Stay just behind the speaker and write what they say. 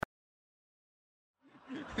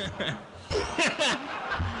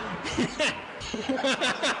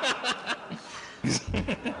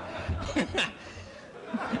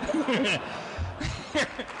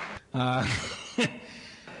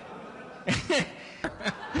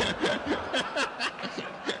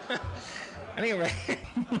Anyway.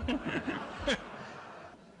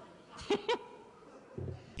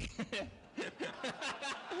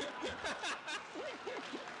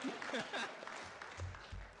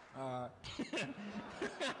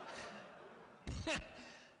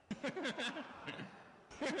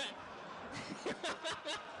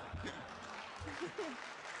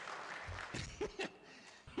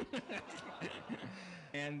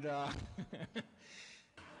 And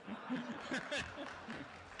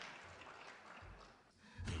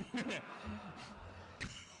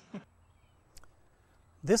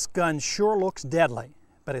This gun sure looks deadly,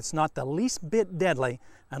 but it's not the least bit deadly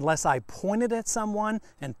unless I point it at someone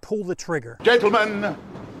and pull the trigger. Gentlemen,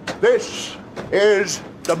 this is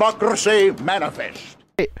Democracy Manifest.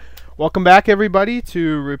 Hey, welcome back everybody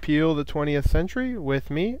to Repeal the 20th Century.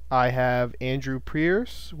 With me, I have Andrew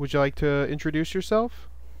Pierce. Would you like to introduce yourself?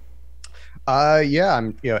 Yeah,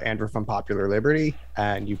 I'm Andrew from Popular Liberty,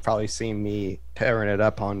 and you've probably seen me tearing it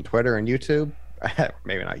up on Twitter and YouTube.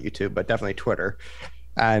 Maybe not YouTube, but definitely Twitter.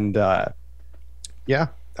 And yeah,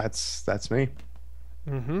 that's me.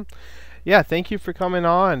 Mm-hmm. Yeah, thank you for coming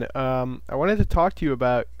on. I wanted to talk to you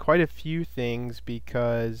about quite a few things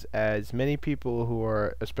because, as many people who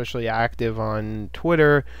are especially active on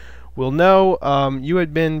Twitter will know, you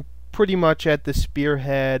had been pretty much at the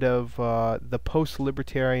spearhead of the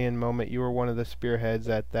post-libertarian moment. You were one of the spearheads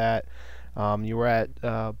at that. You were at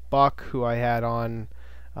Buck, who I had on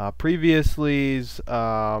previously's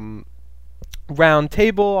round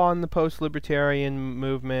table on the post-libertarian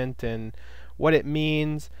movement and what it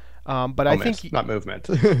means. But moment, I think not movement.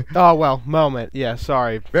 Oh well, moment. Yeah,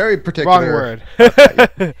 sorry. Very particular. Wrong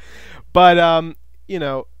word. But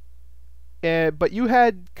but you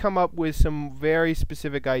had come up with some very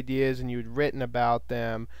specific ideas, and you'd written about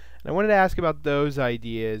them. And I wanted to ask about those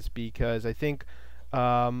ideas because I think,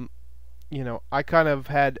 I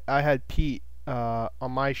had Pete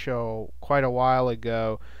on my show quite a while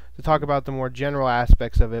ago to talk about the more general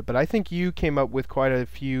aspects of it, but I think you came up with quite a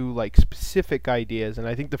few specific ideas, and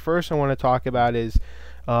I think the first I want to talk about is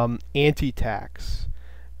Antitax,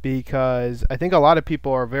 because I think a lot of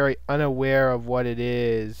people are very unaware of what it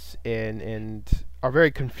is and are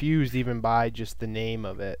very confused even by just the name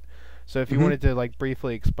of it. So if you wanted to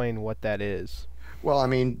briefly explain what that is. Well, I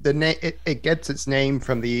mean, it gets its name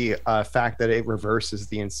from the fact that it reverses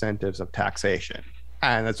the incentives of taxation.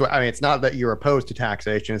 And that's what I mean. It's not that you're opposed to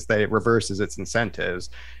taxation; it's that it reverses its incentives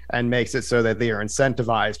and makes it so that they are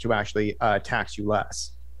incentivized to actually tax you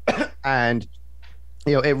less. And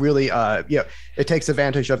it really it takes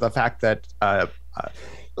advantage of the fact that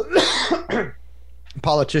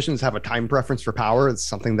politicians have a time preference for power. It's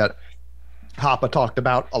something that Hoppe talked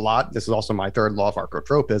about a lot. This is also my third law of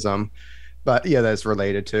Archotropism. But that's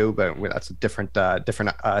related to, but that's a different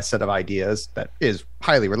set of ideas that is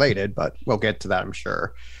highly related, but we'll get to that, I'm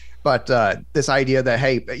sure. But this idea that,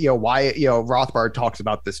 hey, why, Rothbard talks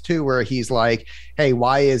about this too, where he's like, hey,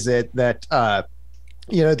 why is it that,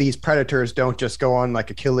 these predators don't just go on a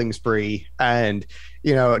killing spree and,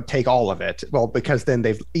 take all of it? Well, because then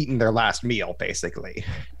they've eaten their last meal, basically.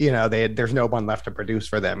 There's no one left to produce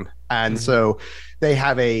for them. And so they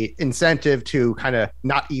have a incentive to kind of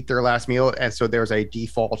not eat their last meal. And so there's a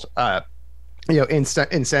default,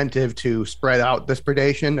 incentive to spread out this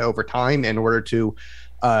predation over time in order to,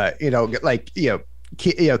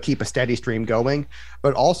 keep a steady stream going.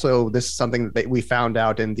 But also this is something that we found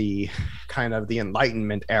out in the kind of the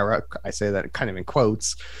Enlightenment era. I say that kind of in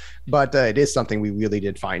quotes, but it is something we really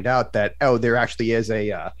did find out that, there actually is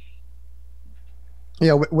a,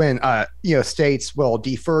 when states will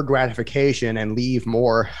defer gratification and leave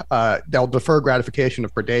more, they'll defer gratification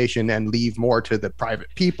of predation and leave more to the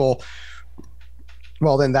private people.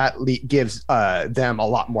 Well, then that gives them a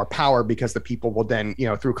lot more power, because the people will then,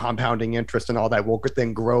 through compounding interest and all that, will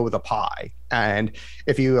then grow the pie. And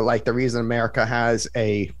if you the reason America has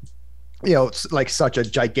a, such a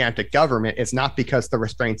gigantic government, it's not because the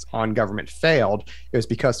restraints on government failed. It was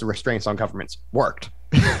because the restraints on governments worked.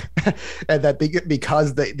 And that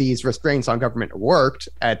because these restraints on government worked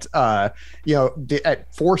at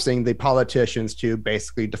forcing the politicians to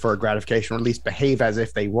basically defer gratification, or at least behave as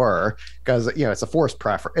if they were, because it's a forced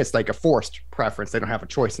preference. It's like a forced preference. They don't have a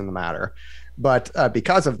choice in the matter. But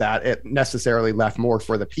because of that, it necessarily left more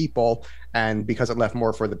for the people. And because it left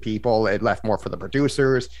more for the people, it left more for the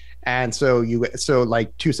producers. And so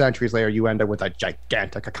like 2 centuries later, you end up with a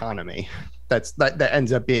gigantic economy that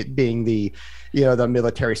ends up being the, the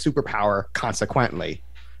military superpower consequently.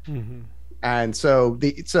 Mm-hmm. And so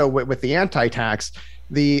with the anti-tax,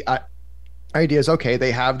 the idea is, okay,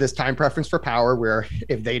 they have this time preference for power where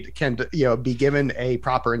if they can, be given a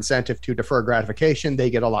proper incentive to defer gratification, they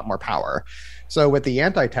get a lot more power. So with the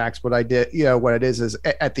anti-tax, what it is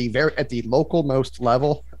at the local most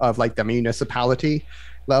level of like the municipality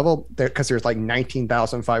level, because there's like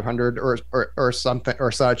 19,500 or something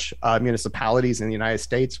or such municipalities in the United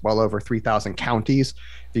States, well over 3,000 counties.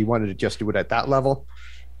 If you wanted to just do it at that level,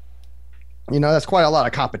 that's quite a lot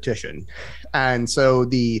of competition. And so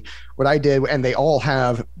what I did, and they all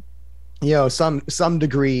have, some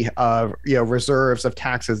degree of, reserves of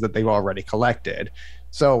taxes that they've already collected.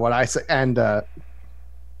 So what I say, and,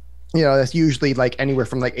 that's usually like anywhere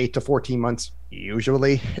from like 8 to 14 months.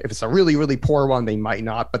 Usually, if it's a really, really poor one, they might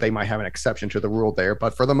not, but they might have an exception to the rule there.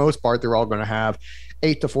 But for the most part, they're all going to have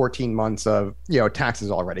 8 to 14 months of, taxes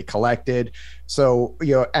already collected. So,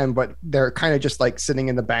 but they're kind of just like sitting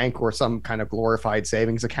in the bank or some kind of glorified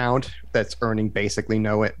savings account that's earning basically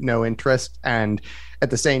no interest, and at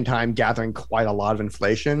the same time gathering quite a lot of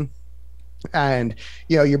inflation. And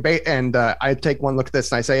I take one look at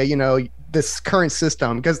this and I say, this current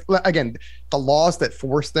system, because again, the laws that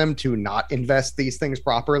force them to not invest these things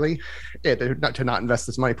properly, to not invest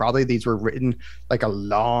this money properly, these were written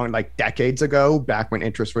like decades ago, back when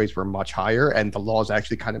interest rates were much higher, and the laws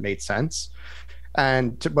actually kind of made sense.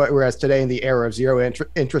 But whereas today, in the era of zero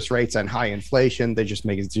interest rates and high inflation, they just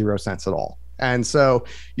make zero sense at all. And so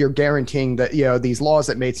you're guaranteeing that, these laws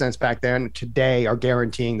that made sense back then today are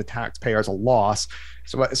guaranteeing the taxpayers a loss.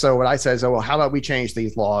 So what I said is, well, how about we change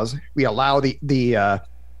these laws? We allow the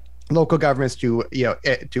local governments to,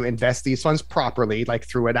 to invest these funds properly, like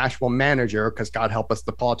through an actual manager, because God help us,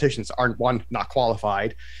 the politicians aren't, one, not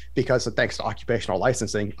qualified, because thanks to occupational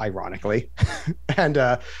licensing, ironically, and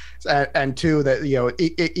two,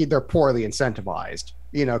 that, they're poorly incentivized,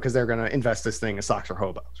 because they're going to invest this thing in stocks or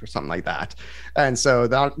hobos or something like that. And so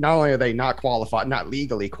not only are they not qualified, not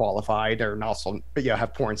legally qualified, they're also,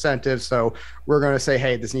 have poor incentives. So we're going to say,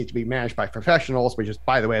 hey, this needs to be managed by professionals, which is,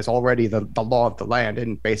 by the way, is already the law of the land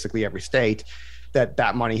in basically every state,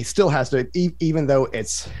 that money still has to, even though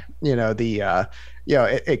it's,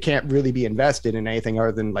 it can't really be invested in anything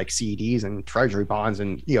other than like CDs and treasury bonds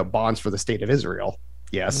and, bonds for the state of Israel.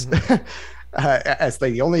 Yes. Mm-hmm. As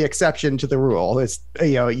the only exception to the rule is,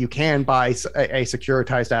 you can buy a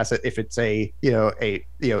securitized asset if it's if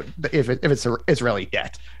it's an Israeli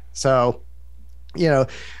debt. So,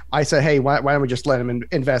 I said, hey, why don't we just let them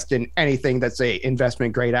invest in anything that's a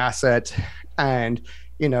investment grade asset, and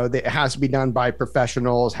it has to be done by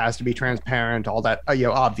professionals, has to be transparent, all that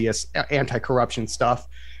obvious anti-corruption stuff.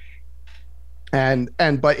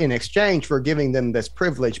 But in exchange for giving them this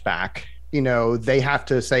privilege back, they have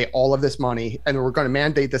to say all of this money, and we're going to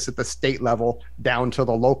mandate this at the state level down to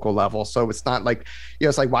the local level. So it's not like,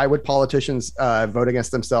 it's like, why would politicians vote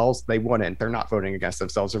against themselves? They wouldn't. They're not voting against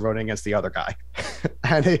themselves. They're voting against the other guy.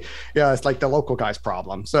 And it's like the local guy's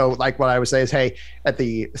problem. So like what I would say is, hey, at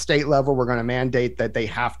the state level, we're going to mandate that they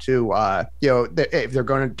have to, if they're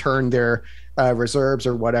going to turn their reserves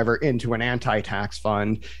or whatever into an anti-tax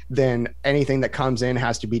fund, then anything that comes in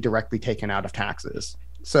has to be directly taken out of taxes.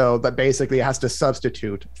 So that basically has to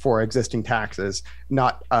substitute for existing taxes,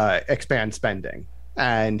 not expand spending.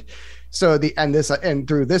 And so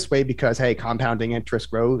through this way, because hey, compounding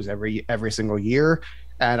interest grows every single year,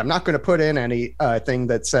 and I'm not going to put in any thing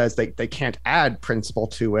that says they can't add principal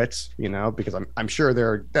to it, because I'm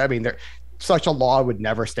sure such a law would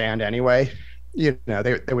never stand anyway. They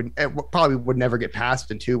probably would never get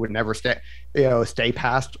passed, and two, would never stay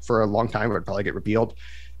passed for a long time. It would probably get repealed.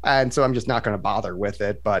 And so I'm just not going to bother with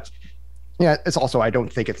it. But it's also, I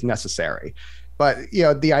don't think it's necessary. But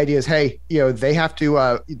the idea is, hey, they have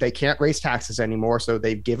to, they can't raise taxes anymore. So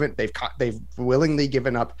they've willingly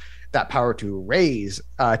given up that power to raise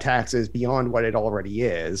taxes beyond what it already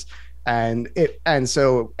is. And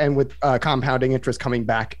with compounding interest coming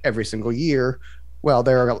back every single year, well,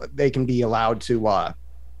 they can be allowed to,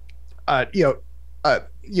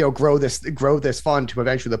 grow this fund to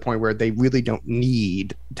eventually the point where they really don't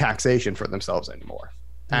need taxation for themselves anymore.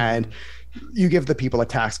 Mm-hmm. And you give the people a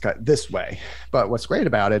tax cut this way. But what's great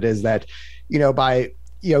about it is that, by,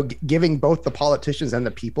 giving both the politicians and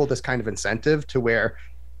the people this kind of incentive to where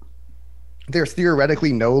there's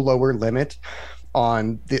theoretically no lower limit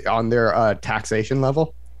on their taxation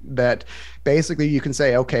level, that basically you can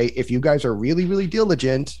say, okay, if you guys are really, really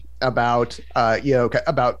diligent about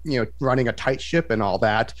running a tight ship and all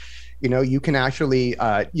that, you can actually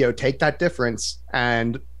take that difference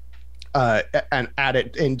and add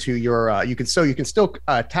it into your you can still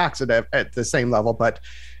tax it at the same level, but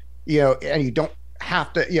and you don't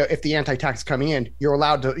have to, if the anti-tax is coming in, you're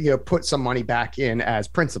allowed to put some money back in as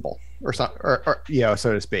principal or so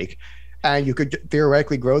to speak. And you could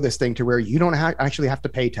theoretically grow this thing to where you don't actually have to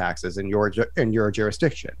pay taxes in your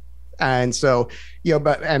jurisdiction. And so,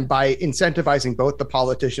 and by incentivizing both the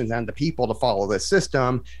politicians and the people to follow this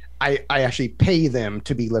system, I actually pay them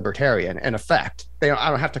to be libertarian. In effect, I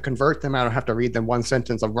don't have to convert them. I don't have to read them one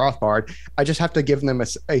sentence of Rothbard. I just have to give them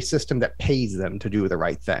a system that pays them to do the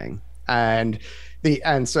right thing. And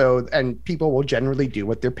people will generally do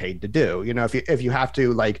what they're paid to do. If you have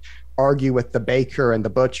to argue with the baker and the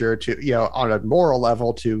butcher to on a moral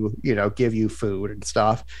level to give you food and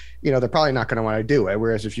stuff, they're probably not going to want to do it.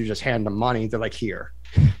 Whereas if you just hand them money, they're like, here,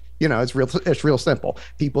 it's real simple.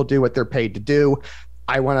 People do what they're paid to do.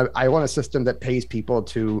 I want a system that pays people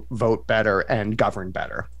to vote better and govern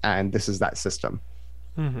better, and this is that system.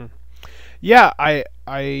 Mm-hmm. Yeah,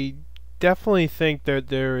 I definitely think that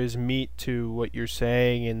there is meat to what you're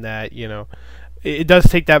saying in that it does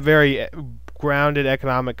take that very grounded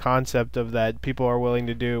economic concept of that people are willing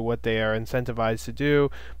to do what they are incentivized to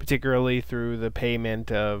do, particularly through the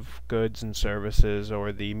payment of goods and services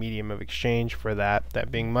or the medium of exchange for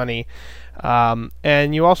that being money.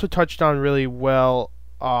 And you also touched on really well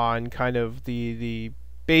on kind of the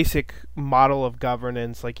basic model of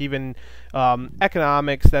governance, like even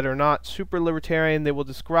economics that are not super libertarian. They will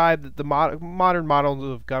describe that the modern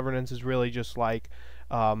model of governance is really just like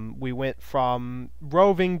we went from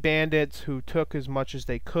roving bandits who took as much as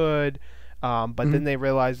they could, but then they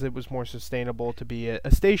realized it was more sustainable to be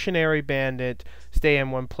a stationary bandit, stay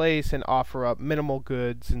in one place and offer up minimal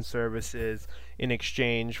goods and services in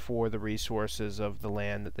exchange for the resources of the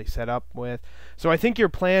land that they set up with. So I think your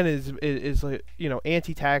plan is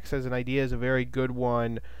anti-tax as an idea is a very good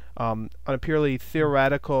one on a purely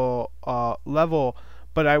theoretical level.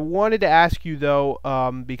 But I wanted to ask you,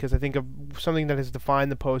 though, because I think of something that has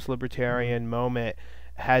defined the post-libertarian moment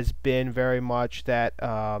has been very much that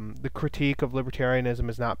the critique of libertarianism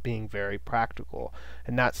is not being very practical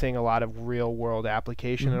and not seeing a lot of real-world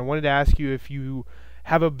application. And I wanted to ask you if you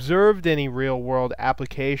have observed any real-world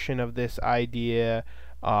application of this idea,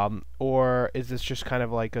 or is this just kind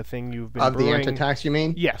of like a thing you've been brewing? The anti-tax, you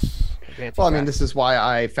mean? Yes. Well, I mean, this is why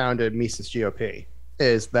I founded Mises GOP,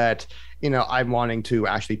 is that I'm wanting to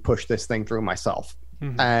actually push this thing through myself.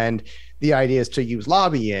 And the idea is to use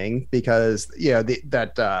lobbying because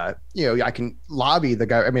I can lobby the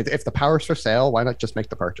guy. I mean, if the power's for sale, why not just make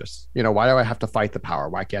the purchase? Why do I have to fight the power?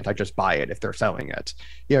 Why can't I just buy it if they're selling it?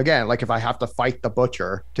 Again, like if I have to fight the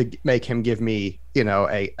butcher to make him give me a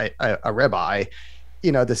ribeye,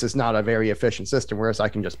 this is not a very efficient system. Whereas I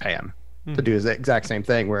can just pay him to do the exact same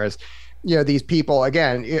thing. Whereas these people,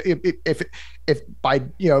 again, if by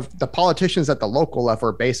the politicians at the local level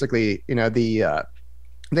are basically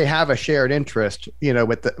they have a shared interest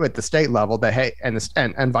with the state level that hey,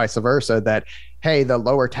 and vice versa, that hey, the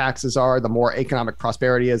lower taxes are, the more economic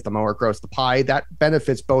prosperity is, the more grows the pie. That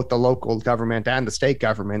benefits both the local government and the state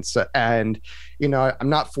governments. And I'm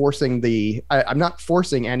not forcing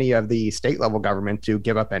any of the state level government to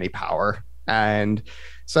give up any power. And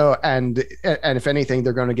so, and if anything,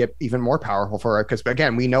 they're going to get even more powerful for it. Because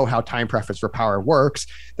again, we know how time preference for power works.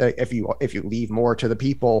 That if you leave more to the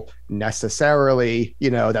people, necessarily,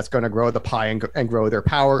 that's going to grow the pie and grow their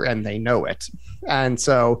power, and they know it. And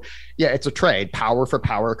so, yeah, it's a trade. Power for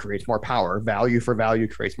power creates more power. Value for value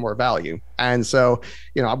creates more value. And so,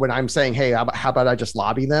 when I'm saying, hey, how about I just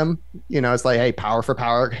lobby them? It's like, hey, power for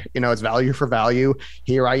power. It's value for value.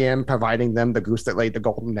 Here I am providing them the goose that laid the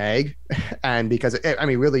golden egg, and because it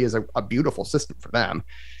really is a beautiful system for them,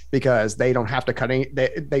 because they don't have to cut any.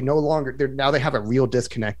 They no longer. Now they have a real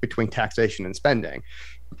disconnect between taxation and spending.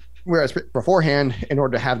 Whereas beforehand, in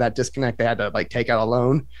order to have that disconnect, they had to take out a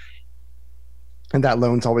loan. And that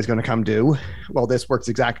loan's always going to come due. Well, this works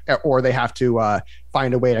or they have to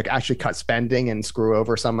find a way to actually cut spending and screw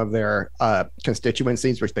over some of their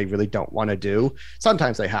constituencies, which they really don't want to do.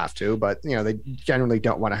 Sometimes they have to, but they generally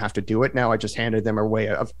don't want to have to do it. Now I just handed them a way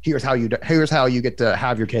of here's how you get to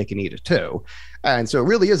have your cake and eat it too. And so it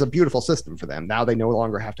really is a beautiful system for them. Now they no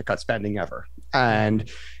longer have to cut spending ever.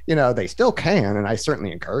 And they still can, and I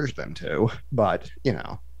certainly encourage them to, but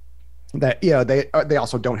that they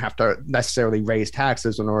also don't have to necessarily raise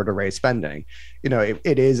taxes in order to raise spending.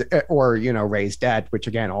 It is, or raise debt, which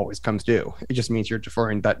again always comes due. It just means you're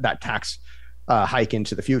deferring that tax hike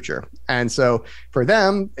into the future. And so for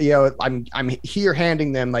them, you know, I'm here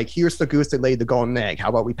handing them like, here's the goose that laid the golden egg. How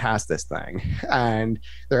about we pass this thing? And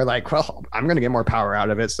they're like, well, I'm going to get more power out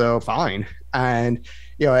of it, so fine. And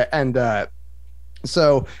you know, and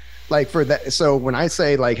so like for that, so when I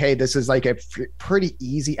say like, hey, this is like a pretty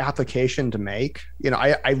easy application to make, you know,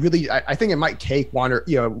 I think it might take one or,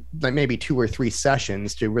 you know, like maybe 2 or 3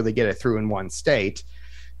 sessions to really get it through in one state.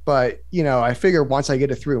 But, you know, I figure once I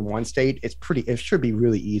get it through in one state, it should be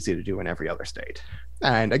really easy to do in every other state.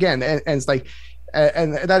 And again, and it's like,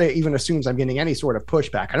 and that even assumes I'm getting any sort of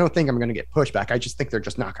pushback. I don't think I'm going to get pushback. I just think they're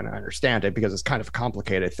just not going to understand it because it's kind of a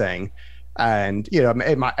complicated thing. And, you know,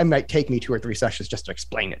 it might take me 2 or 3 sessions just to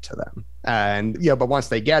explain it to them. And, you know, but once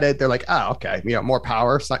they get it, they're like, oh, okay, you know, more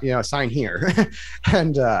power, you know, sign here.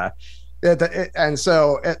 And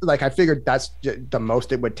so like, I figured that's the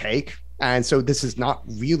most it would take. And so this is not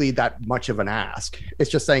really that much of an ask.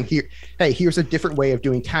 It's just saying here, hey, here's a different way of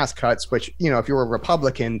doing tax cuts, which, you know, if you're a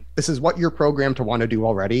Republican, this is what you're programmed to want to do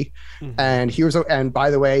already. Mm-hmm. And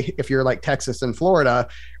by the way, if you're like Texas and Florida,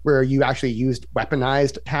 where you actually used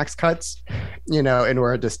weaponized tax cuts, you know, in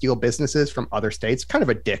order to steal businesses from other states, kind of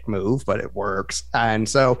a dick move, but it works. And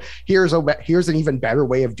so here's an even better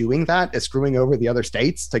way of doing that, is screwing over the other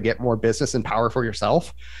states to get more business and power for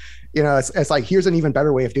yourself. You know, it's like, here's an even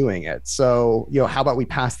better way of doing it. So, you know, how about we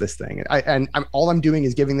pass this thing? All I'm doing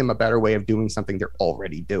is giving them a better way of doing something they're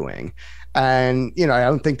already doing. And, you know, I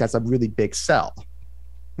don't think that's a really big sell.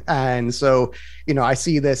 And so, you know, I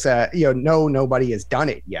see this, you know, nobody has done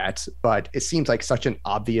it yet, but it seems like such an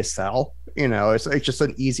obvious sell. You know, it's just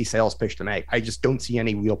an easy sales pitch to make. I just don't see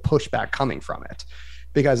any real pushback coming from it.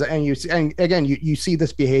 Because, and you see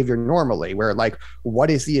this behavior normally, where like, what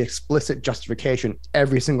is the explicit justification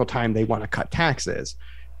every single time they want to cut taxes?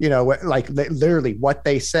 You know, like literally what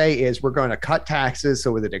they say is, we're going to cut taxes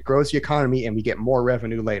so that it grows the economy and we get more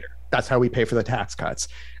revenue later. That's how we pay for the tax cuts.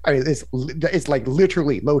 I mean, it's like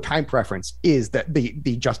literally low time preference is that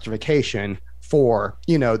the justification for,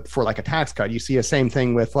 you know, for like a tax cut. You see the same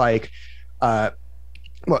thing with like,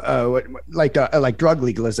 like drug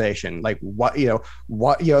legalization, like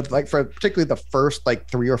like for particularly the first like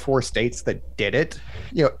 3 or 4 states that did it,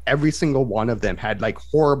 you know, every single one of them had like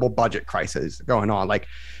horrible budget crises going on. Like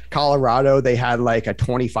Colorado, they had like a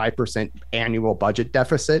 25% annual budget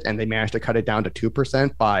deficit, and they managed to cut it down to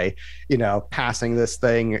 2% by, you know, passing this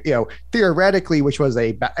thing, you know, theoretically, which was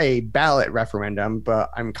a ballot referendum,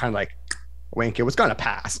 but I'm kind of like, wink, it was going to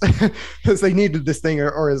pass because they needed this thing,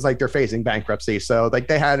 or it's like they're facing bankruptcy. So like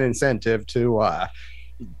they had an incentive to,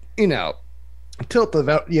 you know, tilt the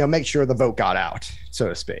vote, you know, make sure the vote got out, so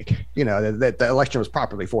to speak, you know, that the election was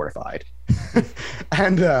properly fortified.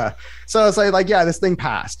 And so it's like, yeah, this thing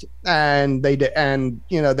passed, and they did. And,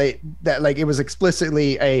 you know, that like, it was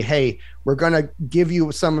explicitly hey, we're going to give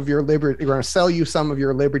you some of your liberty. We're going to sell you some of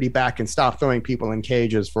your liberty back and stop throwing people in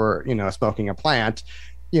cages for, you know, smoking a plant.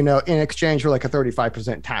 You know, in exchange for like a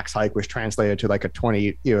 35% tax hike, which translated to like a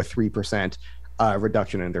 3%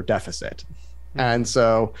 reduction in their deficit. And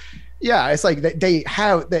so, yeah, it's like they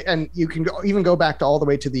have, and you can even go back to all the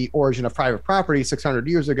way to the origin of private property 600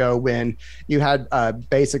 years ago, when you had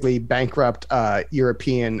basically bankrupt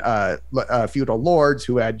European feudal lords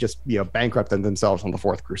who had just, you know, bankrupted themselves on the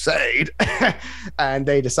Fourth Crusade. And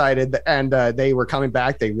they decided that, and they were coming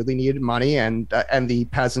back. They really needed money, and the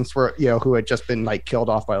peasants were, you know, who had just been like killed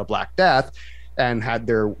off by the Black Death and had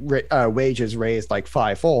their wages raised like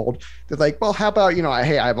 5-fold. They're like, well, how about, you know,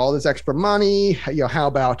 hey, I have all this extra money, you know, how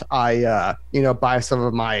about I, you know, buy some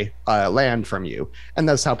of my land from you? And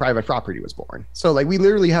that's how private property was born. So like, we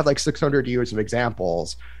literally have like 600 years of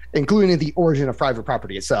examples, including the origin of private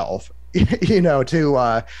property itself, you know,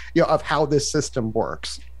 to, you know, of how this system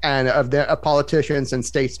works, and of the politicians and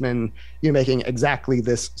statesmen, you're making exactly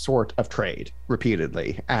this sort of trade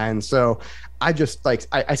repeatedly. And so I just like,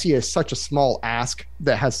 I see it as such a small ask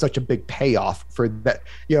that has such a big payoff for that,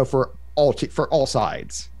 you know, for all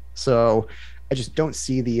sides. So I just don't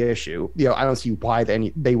see the issue. You know, I don't see why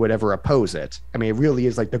they would ever oppose it. I mean, it really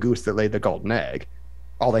is like the goose that laid the golden egg.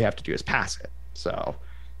 All they have to do is pass it. So,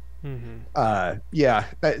 yeah.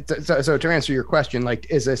 So to answer your question, like,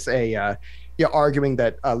 is this a, you know, arguing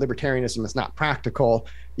that libertarianism is not practical?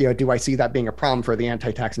 You know, do I see that being a problem for the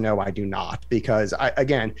anti-tax? No, I do not, because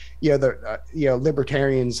again, you know,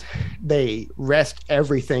 libertarians, they rest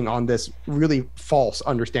everything on this really false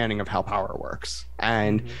understanding of how power works,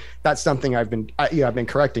 and that's something I've been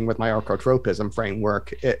correcting with my Archotropism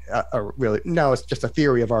framework. It's just a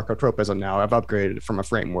theory of Archotropism now. I've upgraded it from a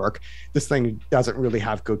framework. This thing doesn't really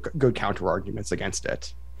have good counter arguments against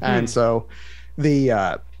it, and so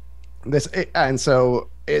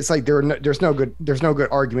it's like there's no good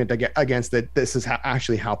argument against that. This is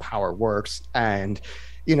actually how power works. And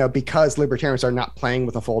because libertarians are not playing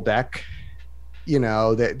with a full deck,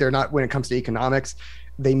 they're not, when it comes to economics,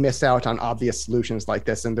 they miss out on obvious solutions like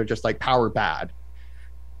this, and they're just like, power bad.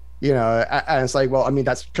 And it's like, well, I mean,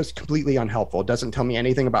 that's just completely unhelpful. It doesn't tell me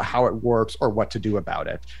anything about how it works or what to do about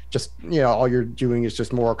it. Just, all you're doing is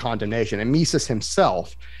just moral condemnation. And Mises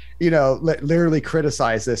himself, literally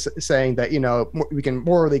criticized this, saying that, we can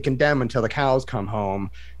morally condemn until the cows come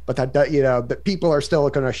home, but that people are still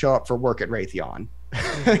going to show up for work at Raytheon.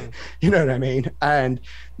 Mm-hmm. You know what I mean? And,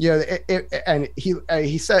 and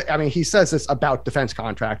he said, I mean, he says this about defense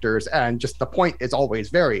contractors, and just the point is always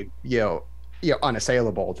very,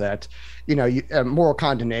 unassailable, that moral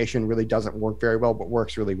condemnation really doesn't work very well. What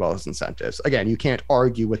works really well is incentives. Again, you can't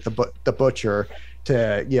argue with the butcher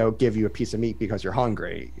to give you a piece of meat because you're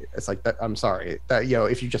hungry. It's like that. I'm sorry that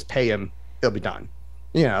if you just pay him, it'll be done.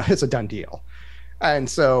 It's a done deal. And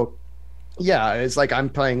so it's like, I'm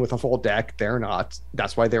playing with a full deck, they're not.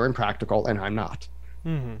 That's why they're impractical and I'm not.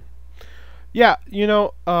 Mm-hmm. Yeah,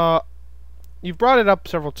 you've brought it up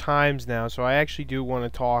several times now, so I actually do want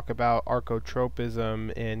to talk about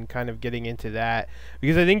archotropism and kind of getting into that,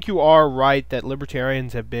 because I think you are right that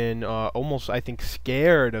libertarians have been almost, I think,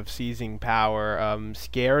 scared of seizing power,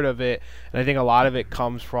 scared of it, and I think a lot of it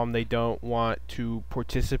comes from they don't want to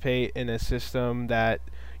participate in a system that,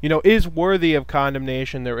 is worthy of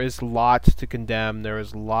condemnation. There is lots to condemn. There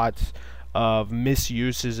is lots of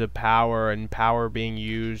misuses of power and power being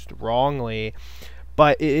used wrongly.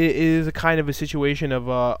 But it is a kind of a situation of,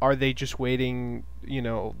 are they just waiting,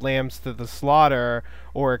 lambs to the slaughter,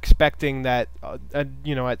 or expecting that,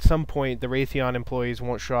 at some point the Raytheon employees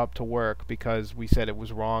won't show up to work because we said it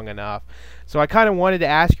was wrong enough. So I kind of wanted to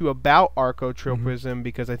ask you about archotropism, mm-hmm.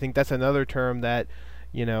 because I think that's another term that,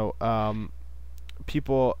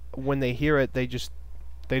 people, when they hear it, they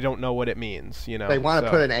don't know what it means. They want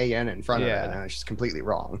to put an AN in front of it, and it's just completely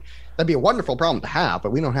wrong. That'd be a wonderful problem to have,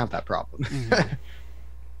 but we don't have that problem. Mm-hmm.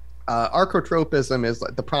 Archotropism is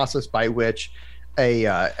the process by which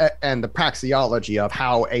and the praxeology of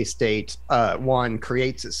how a state one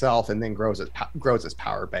creates itself and then grows its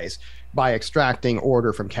power base by extracting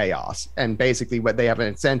order from chaos. And basically what they have an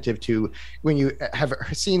incentive to, when you have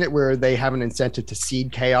seen it where they have an incentive to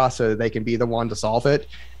seed chaos so that they can be the one to solve it,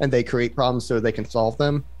 and they create problems so they can solve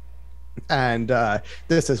them. And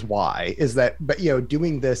this is why, is that, but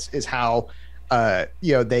doing this is how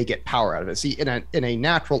they get power out of it. See, in a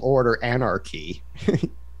natural order anarchy,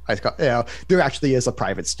 there actually is a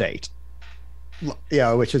private state,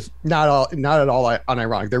 which is not at all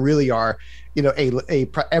unironic. There really are,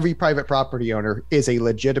 every private property owner is a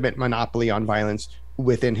legitimate monopoly on violence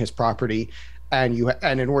within his property, and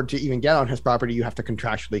in order to even get on his property, you have to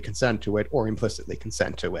contractually consent to it or implicitly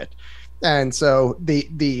consent to it. And so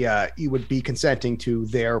you would be consenting to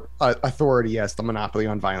their authority as the monopoly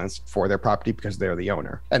on violence for their property because they're the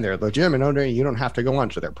owner, and they're a legitimate owner, and you don't have to go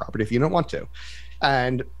onto their property if you don't want to.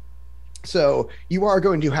 And so you are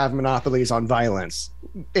going to have monopolies on violence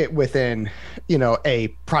within, a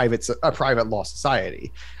private law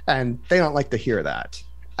society, and they don't like to hear that.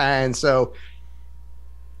 And so,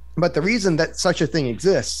 but the reason that such a thing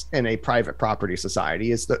exists in a private property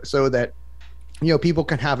society is so that people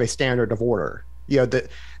can have a standard of order.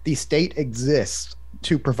 The state exists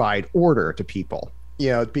to provide order to people,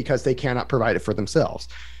 because they cannot provide it for themselves.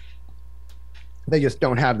 They just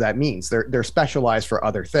don't have that means. They're specialized for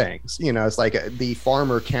other things. It's like the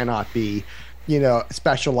farmer cannot be,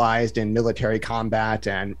 specialized in military combat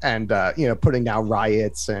and putting down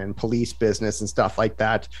riots and police business and stuff like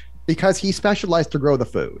that, because he's specialized to grow the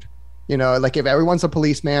food. Like if everyone's a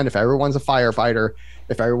policeman, if everyone's a firefighter,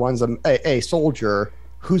 if everyone's a soldier,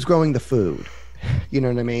 who's growing the food? You know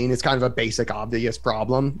what I mean? It's kind of a basic, obvious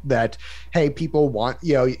problem that, hey, people want,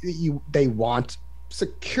 they want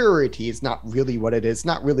security. It's not really what it is. It's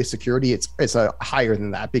not really security. It's higher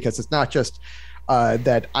than that, because it's not just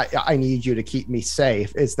that I need you to keep me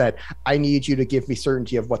safe. It's that I need you to give me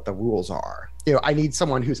certainty of what the rules are. I need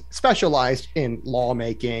someone who's specialized in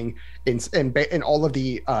lawmaking, in all of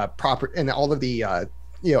the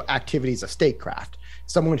activities of statecraft.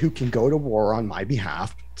 Someone who can go to war on my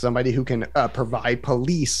behalf. Somebody who can provide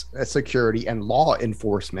police security and law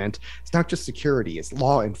enforcement. It's not just security; it's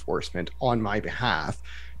law enforcement on my behalf,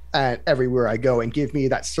 and everywhere I go, and give me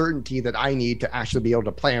that certainty that I need to actually be able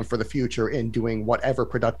to plan for the future in doing whatever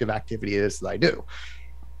productive activity it is that I do.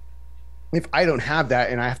 If I don't have that,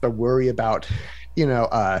 and I have to worry about,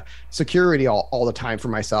 security all the time for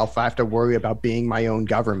myself, I have to worry about being my own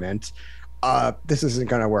government. This isn't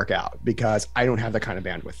going to work out, because I don't have the kind of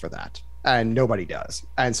bandwidth for that. and nobody does.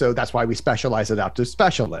 And so that's why we specialize it out to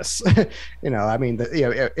specialists. I mean,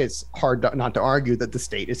 it's hard not to argue that the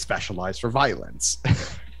state is specialized for violence.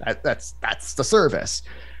 That's the service,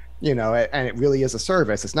 and it really is a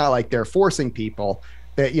service. It's not like they're forcing people.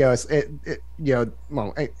 That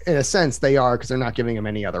well, in a sense they are, because they're not giving them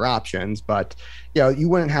any other options. But you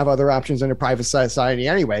wouldn't have other options in a private society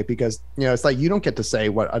anyway, because it's like you don't get to say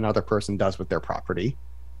what another person does with their property.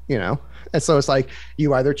 And so it's like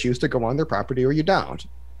you either choose to go on their property or you don't,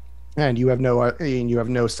 and you have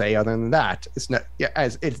no say other than that. It's not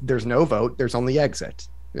there's no vote, there's only exit,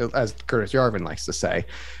 as Curtis Yarvin likes to say.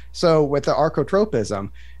 So with the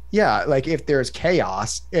archotropism, like if there's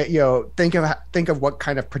chaos, think of what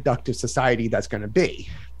kind of productive society that's going to be.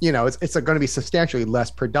 It's going to be substantially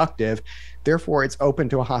less productive. Therefore, it's open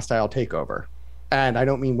to a hostile takeover. And I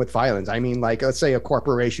don't mean with violence. I mean, like, let's say a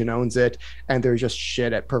corporation owns it and they're just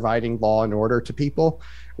shit at providing law and order to people.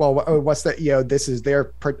 Well, what's that? This is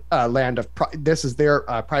their this is their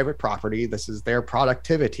private property. This is their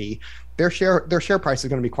productivity. Their share price is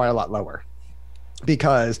going to be quite a lot lower.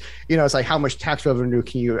 Because it's like, how much tax revenue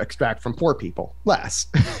can you extract from poor people? Less,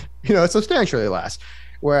 substantially less.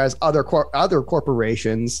 Whereas other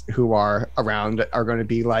corporations who are around are going to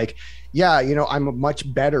be like, I'm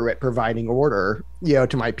much better at providing order,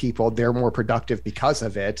 to my people. They're more productive because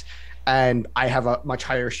of it, and I have a much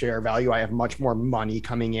higher share value. I have much more money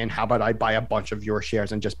coming in. How about I buy a bunch of your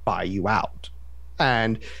shares and just buy you out?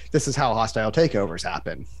 And this is how hostile takeovers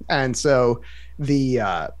happen. And so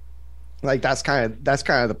that's kind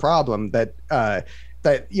of the problem, that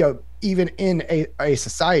even in a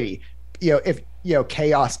society, if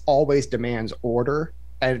chaos always demands order,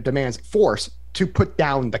 and it demands force to put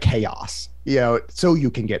down the chaos, so you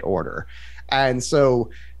can get order. And so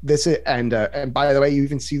this is, and by the way, you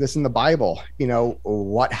even see this in the Bible.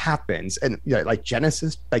 What happens, and like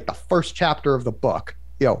Genesis, like the first chapter of the book,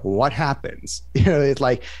 what happens? It's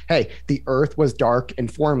like, hey, the earth was dark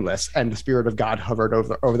and formless, and the Spirit of God hovered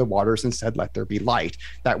over the waters and said, "Let there be light."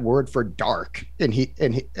 That word for dark in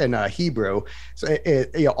Hebrew, so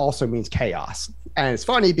it also means chaos. And it's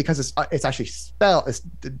funny because it's actually spelled, it's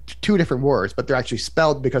two different words, but they're actually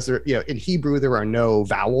spelled because they're, in Hebrew there are no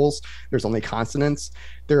vowels, there's only consonants.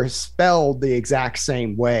 They're spelled the exact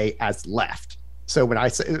same way as left. So when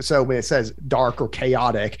it says dark or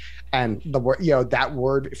chaotic, and the word, that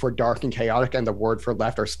word for dark and chaotic and the word for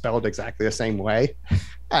left are spelled exactly the same way.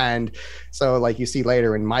 And so, like you see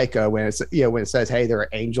later in Micah, when it says, hey, there are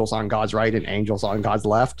angels on God's right and angels on God's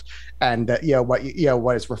left, and what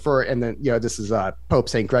it's referring, and then this is Pope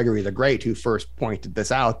Saint Gregory the Great who first pointed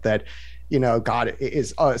this out, that God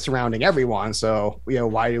is surrounding everyone. So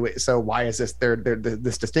why is this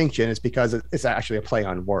this distinction? Is because it's actually a play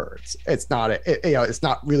on words. It's not it's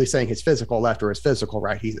not really saying his physical left or his physical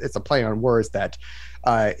right. It's a play on words that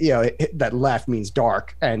that left means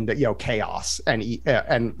dark and chaos, and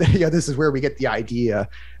this is where we get the idea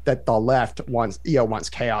that the left wants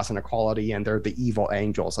chaos and equality, and they're the evil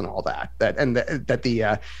angels and all that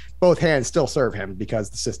the both hands still serve him because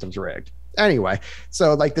the system's rigged. Anyway,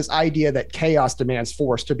 so like this idea that chaos demands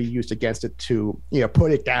force to be used against it to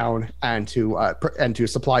put it down and to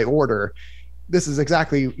supply order, this is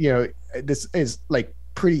exactly this is like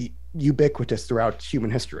pretty ubiquitous throughout human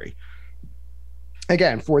history.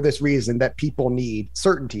 Again, for this reason, that people need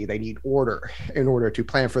certainty, they need order in order to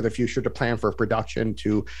plan for the future, to plan for production,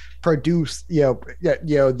 to produce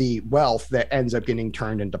the wealth that ends up getting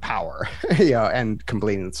turned into power, and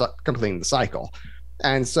completing the cycle.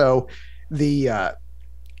 And so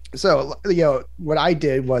what I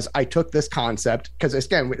did was I took this concept, because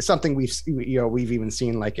again, it's something we've even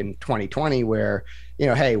seen like in 2020, where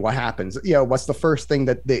hey, what happens? What's the first thing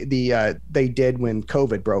that they did when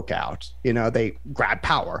COVID broke out? They grabbed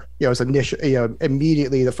power. It's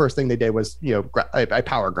immediately the first thing they did was a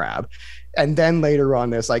power grab, and then later on,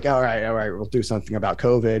 there's like, all right, we'll do something about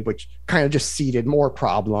COVID, which kind of just seeded more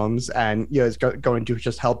problems, and is going to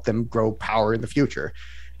just help them grow power in the future.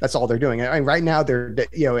 That's all they're doing. I mean, right now they're,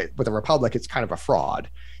 with the Republic, it's kind of a fraud,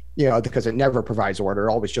 because it never provides order.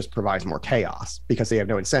 It always just provides more chaos, because they have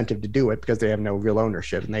no incentive to do it, because they have no real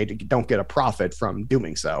ownership and they don't get a profit from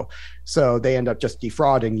doing so. So they end up just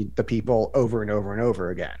defrauding the people over and over and over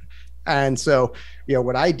again. And so,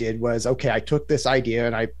 what I did was, okay, I took this idea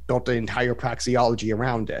and I built an entire praxeology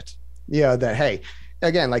around it. That, hey,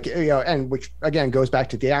 again, like, and which again goes back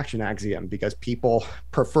to the action axiom, because people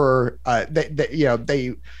prefer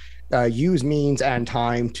they use means and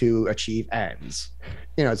time to achieve ends.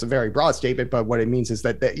 It's a very broad statement, but what it means is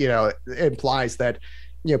that it implies that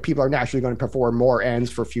people are naturally going to perform more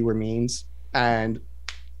ends for fewer means. And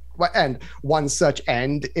and one such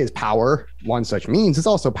end is power. One such means is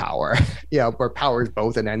also power. Where power is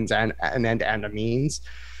both an end and a means.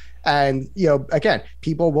 And again,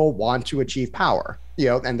 people will want to achieve power,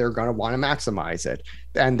 and they're going to want to maximize it.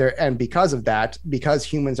 And because of that, because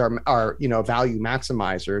humans are value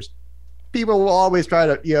maximizers, people will always try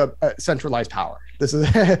to centralize power. This is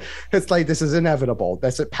this is inevitable.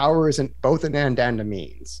 That's it. Power isn't both an end and a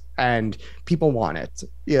means, and people want it.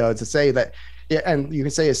 To say that, and you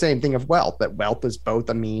can say the same thing of wealth. That wealth is both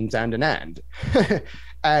a means and an end.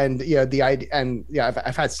 And the idea, and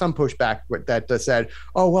I've had some pushback that said,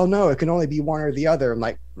 oh well, no, it can only be one or the other. I'm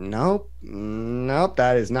like, nope,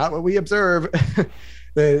 that is not what we observe.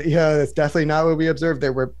 That's definitely not what we observe.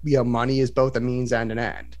 There were money is both a means and an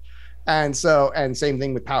end. And same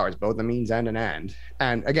thing with power, it's both a means and an end.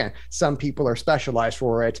 And again, some people are specialized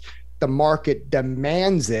for it. The market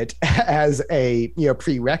demands it as a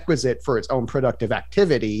prerequisite for its own productive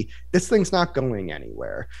activity. This thing's not going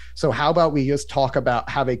anywhere. So how about we just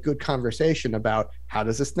have a good conversation about how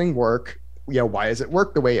does this thing work? Why does it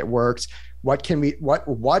work the way it works? What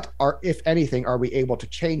are, if anything, are we able to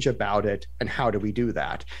change about it, and how do we do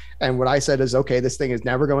that? And what I said is, okay, this thing is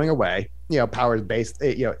never going away. Power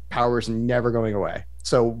is never going away.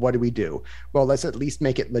 So what do we do? Well, let's at least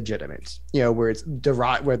make it legitimate. Where it's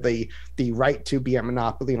derived, where the right to be a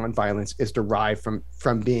monopoly on violence is derived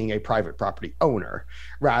from being a private property owner,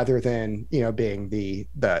 rather than being the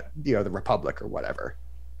republic or whatever.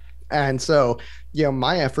 And so,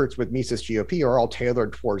 my efforts with Mises GOP are all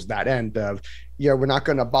tailored towards that end of, we're not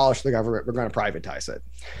going to abolish the government, we're going to privatize it.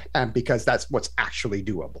 And because that's what's actually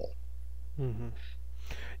doable. Mm-hmm.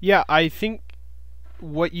 Yeah, I think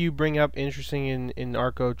what you bring up interesting in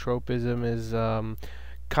archotropism is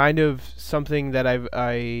kind of something that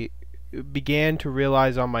I began to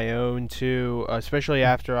realize on my own too, especially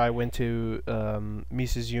after I went to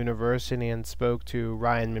Mises University and spoke to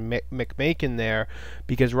Ryan McMaken there,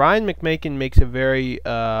 because Ryan McMaken makes a very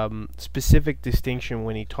specific distinction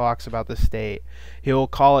when he talks about the state. He'll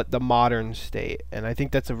call it the modern state, and I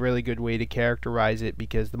think that's a really good way to characterize it,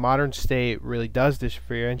 because the modern state really does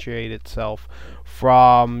differentiate itself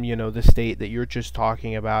from the state that you're just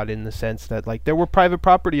talking about, in the sense that, like, there were private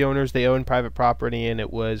property owners, they owned private property, and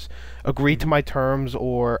it was agree to my terms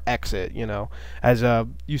or exit. As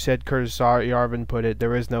you said, Curtis Yarvin put it,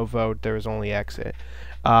 there is no vote, there is only exit.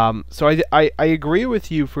 So I agree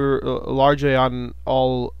with you for largely on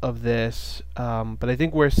all of this, but I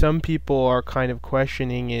think where some people are kind of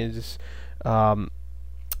questioning is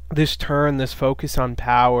this focus on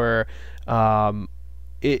power.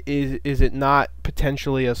 Is it not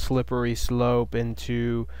potentially a slippery slope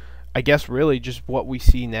into, I guess, really just what we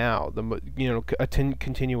see now, a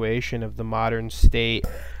continuation of the modern state,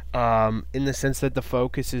 in the sense that the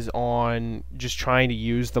focus is on just trying to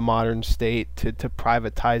use the modern state to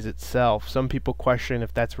privatize itself. Some people question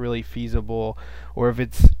if that's really feasible, or if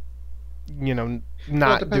it's not.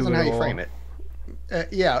 Well, it depends on how you frame it.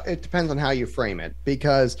 It depends on how you frame it,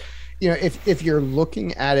 because if you're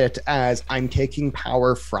looking at it as I'm taking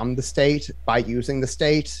power from the state by using the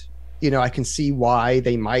state, I can see why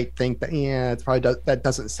they might think that, it's probably that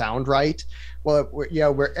doesn't sound right. Well,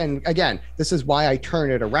 and again, this is why I turn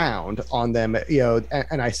it around on them,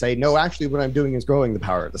 and I say, no, actually what I'm doing is growing the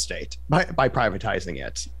power of the state by privatizing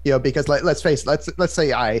it, because let's face it, let's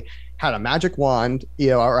say I had a magic wand,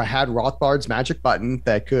 or I had Rothbard's magic button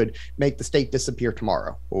that could make the state disappear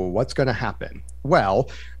tomorrow. Well, what's going to happen? Well,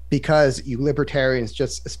 because you libertarians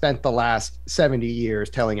just spent the last 70 years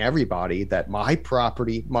telling everybody that my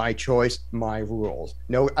property, my choice, my rules.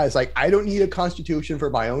 No, I was like, I don't need a constitution for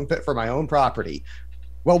my own property.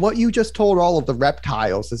 Well, what you just told all of the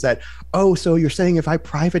reptiles is that, oh, so you're saying if I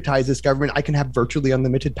privatize this government, I can have virtually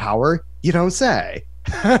unlimited power? You don't say.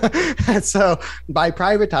 And so by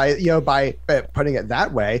privatize, by putting it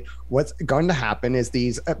that way, what's going to happen is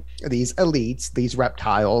these elites, these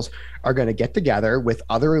reptiles, are going to get together with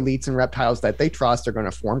other elites and reptiles that they trust. They're going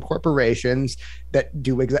to form corporations that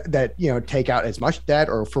take out as much debt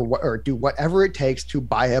or do whatever it takes to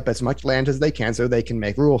buy up as much land as they can so they can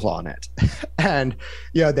make rules on it. And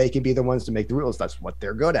they can be the ones to make the rules. That's what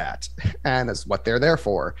they're good at, and that's what they're there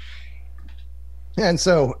for. And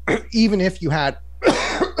so even if you had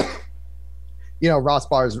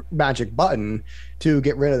Rothbard's magic button to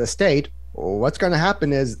get rid of the state, what's going to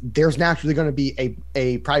happen is there's naturally going to be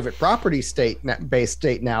a private property based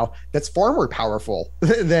state now that's far more powerful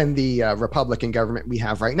than the Republican government we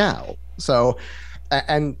have right now. So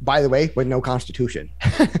And by the way, with no constitution,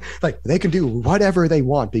 like they can do whatever they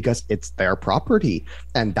want because it's their property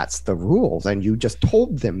and that's the rules. And you just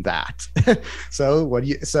told them that. So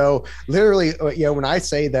literally, when I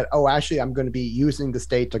say that, oh, actually, I'm going to be using the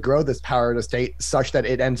state to grow this power of the state such that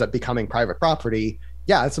it ends up becoming private property.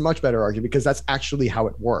 Yeah, it's a much better argument because that's actually how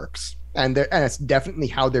it works. And it's definitely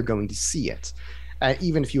how they're going to see it.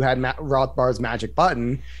 Even if you had Rothbard's magic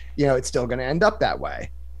button, it's still going to end up that way.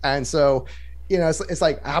 And so, it's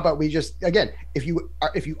like, how about we just, again, if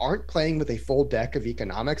you aren't playing with a full deck of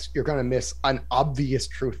economics, you're going to miss an obvious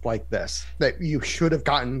truth like this that you should have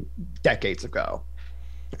gotten decades ago.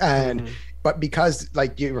 And but because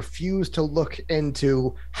like you refuse to look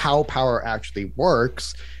into how power actually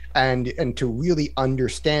works and to really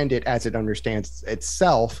understand it as it understands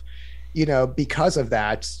itself, because of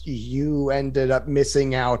that, you ended up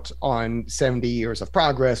missing out on 70 years of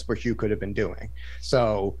progress, which you could have been doing.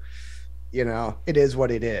 So it is what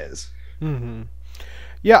it is.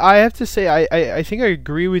 Yeah, I have to say, I think I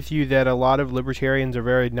agree with you that a lot of libertarians are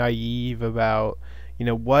very naive about,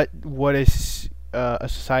 what is a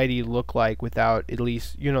society look like without at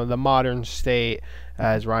least, the modern state,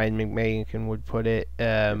 as Ryan McMakin would put it.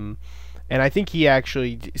 And I think he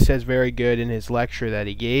actually says very good in his lecture that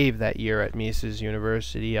he gave that year at Mises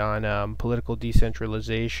University on political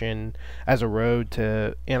decentralization as a road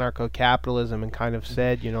to anarcho-capitalism, and kind of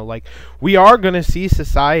said, we are going to see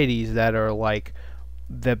societies that are like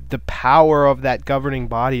the power of that governing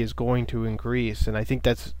body is going to increase. And I think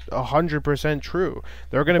that's 100% true.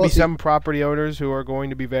 There are going to be some property owners who are going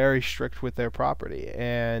to be very strict with their property.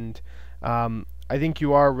 And I think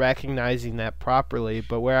you are recognizing that properly,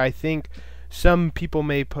 but where I think some people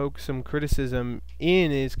may poke some criticism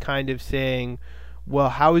in is kind of saying, well,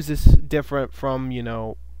 how is this different from,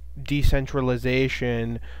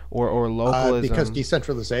 decentralization or localism? Because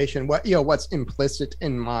decentralization, what's implicit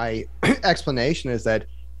in my explanation is that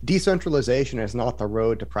decentralization is not the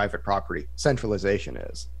road to private property. Centralization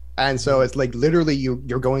is. And so it's like literally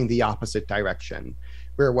you're going the opposite direction,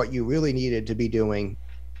 where what you really needed to be doing.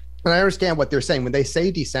 And I understand what they're saying when they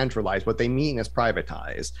say decentralized, what they mean is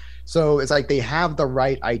privatize. So it's like they have the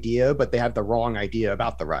right idea, but they have the wrong idea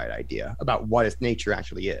about the right idea, about what its nature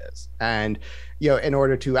actually is. And, in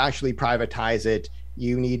order to actually privatize it,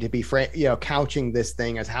 you need to be, couching this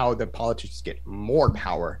thing as how the politicians get more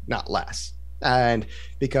power, not less. And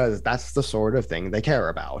because that's the sort of thing they care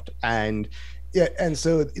about. And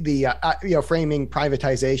so the, framing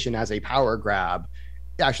privatization as a power grab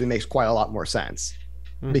actually makes quite a lot more sense.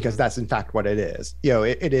 Because that's in fact what it is.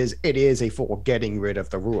 It is a full getting rid of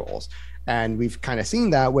the rules. And we've kind of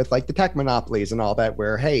seen that with like the tech monopolies and all that,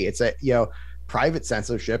 where, hey, it's a, private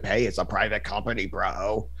censorship. Hey, it's a private company,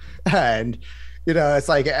 bro. And, it's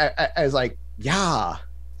like, yeah.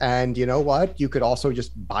 And you know what? You could also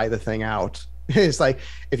just buy the thing out. It's like,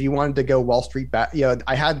 if you wanted to go Wall Street back,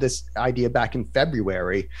 I had this idea back in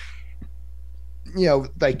February,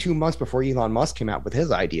 like 2 months before Elon Musk came out with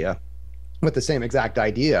his idea, with the same exact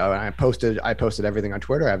idea. And I posted everything on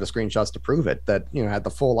Twitter. I have the screenshots to prove it, that, had the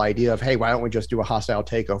full idea of, hey, why don't we just do a hostile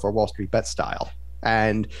takeover Wall Street bet style?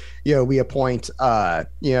 And, we appoint,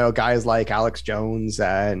 guys like Alex Jones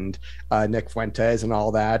and Nick Fuentes and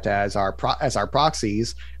all that as our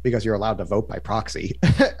proxies, because you're allowed to vote by proxy.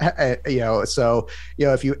 So,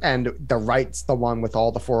 if you, and the right's the one with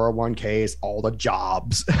all the 401ks, all the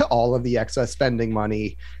jobs, all of the excess spending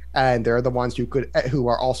money. And they're the ones who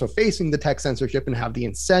are also facing the tech censorship and have the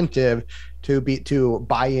incentive to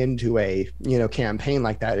buy into a campaign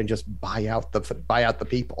like that and just buy out the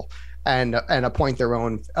people and appoint their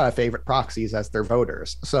own favorite proxies as their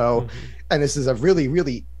voters. So, and this is a really,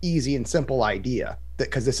 really easy and simple idea,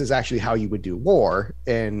 because this is actually how you would do war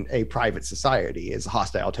in a private society, is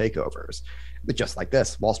hostile takeovers, but just like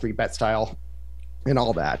this Wall Street bet style and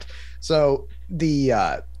all that. So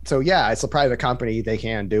it's a private company. They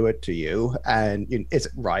can do it to you. And is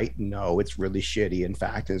it right? No, it's really shitty. In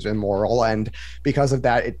fact, it's immoral. And because of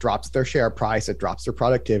that, it drops their share price. It drops their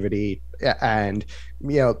productivity. And,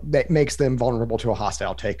 that makes them vulnerable to a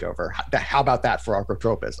hostile takeover. How about that for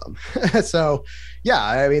archotropism? So, yeah,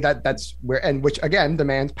 I mean, that's where, and which again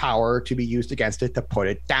demands power to be used against it to put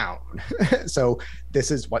it down. So this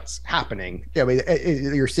is what's happening. I mean,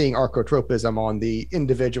 you're seeing archotropism on the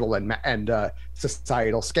individual and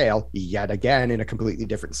societal scale yet again in a completely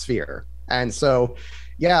different sphere. And so,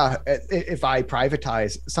 yeah, if I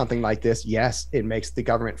privatize something like this, yes, it makes the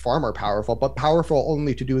government far more powerful, but powerful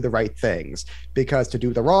only to do the right things, because to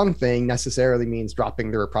do the wrong thing necessarily means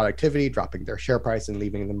dropping their productivity, dropping their share price, and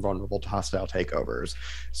leaving them vulnerable to hostile takeovers.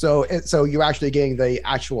 So you're actually getting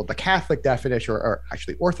the Catholic definition, or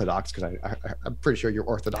actually Orthodox, because I'm pretty sure you're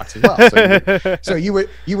Orthodox as well. So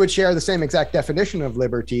you would share the same exact definition of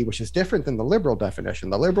liberty, which is different than the liberal definition.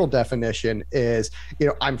 The liberal definition is,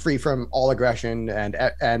 I'm free from all aggression, and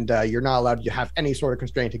you're not allowed to have any sort of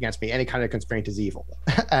constraint against me. Any kind of constraint is evil.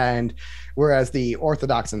 And whereas the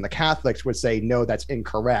Orthodox and the Catholics would say, no, that's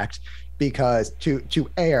incorrect, because to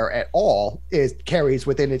err at all carries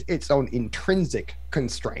within its own intrinsic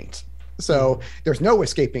constraint. So there's no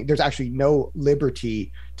escaping. There's actually no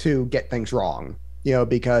liberty to get things wrong,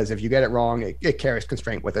 because if you get it wrong, it carries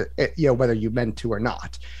constraint with it, whether you meant to or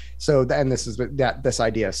not. So then this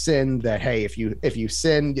idea of sin, that, hey, if you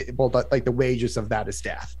sin, well, like the wages of that is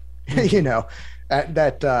death,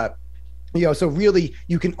 so really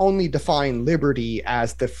you can only define liberty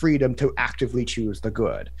as the freedom to actively choose the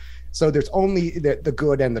good. So there's only the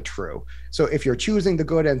good and the true. So if you're choosing the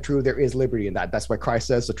good and true, there is liberty in that. That's why Christ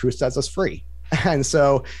says the truth sets us free. And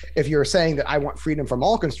so if you're saying that I want freedom from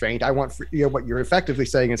all constraint, I want, what you're effectively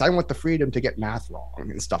saying is I want the freedom to get math wrong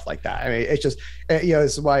and stuff like that. I mean, it's just,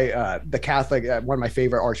 this is why the Catholic, one of my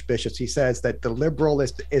favorite archbishops, he says that the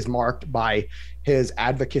liberalist is marked by his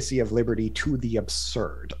advocacy of liberty to the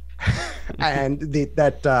absurd. And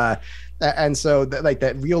that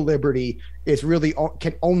real liberty is really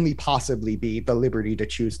can only possibly be the liberty to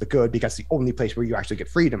choose the good, because the only place where you actually get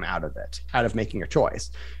freedom out of making a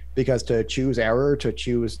choice. Because to choose error, to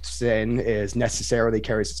choose sin, is necessarily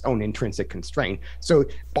carries its own intrinsic constraint. So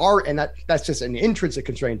that's just an intrinsic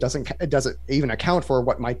constraint. It doesn't even account for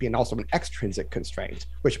what might be also an extrinsic constraint,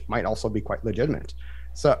 which might also be quite legitimate.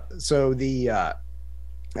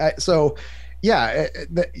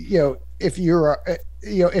 If you're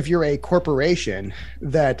a corporation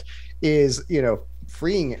that is,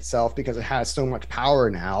 freeing itself because it has so much power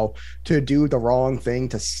now to do the wrong thing,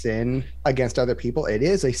 to sin against other people, it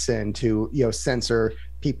is a sin to, censor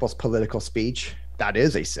people's political speech. That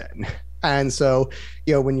is a sin. And so,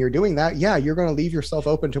 when you're doing that, you're going to leave yourself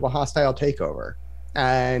open to a hostile takeover.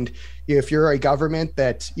 And if you're a government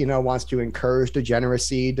that, wants to encourage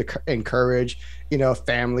degeneracy, to encourage,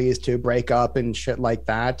 families to break up and shit like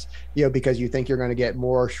that, because you think you're going to get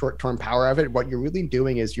more short-term power of it, what you're really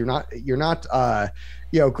doing is you're not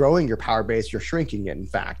growing your power base, you're shrinking it. In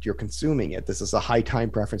fact, you're consuming it. This is a high time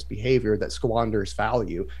preference behavior that squanders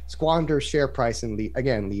value, squanders share price, and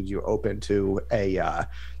leaves you open to a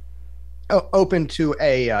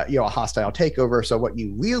hostile takeover. So what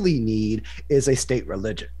you really need is a state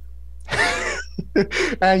religion.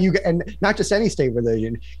 and not just any state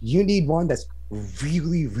religion, you need one that's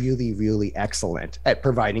really, really, really excellent at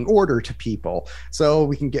providing order to people. So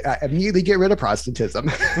we can immediately get rid of Protestantism.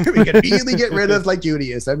 We can immediately get rid of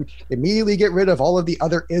Judaism, immediately get rid of all of the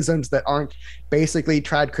other isms that aren't basically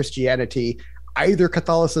trad Christianity, either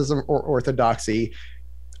Catholicism or Orthodoxy.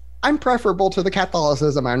 I'm preferable to the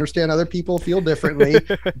Catholicism. I understand other people feel differently,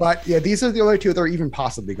 but these are the only two that are even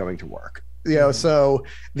possibly going to work. So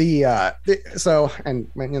the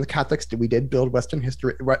Catholics, we did build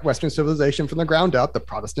Western civilization from the ground up. The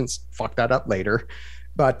Protestants fucked that up later,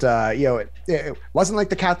 but it wasn't like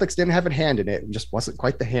the Catholics didn't have a hand in it. It just wasn't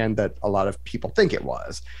quite the hand that a lot of people think it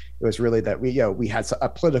was. It was really that we had a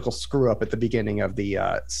political screw up at the beginning of the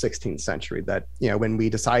 16th century. That when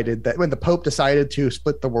the Pope decided to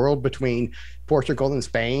split the world between Portugal and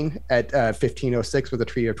Spain at 1506 with the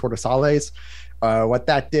Treaty of Tordesillas. What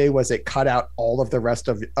that did was it cut out all of the rest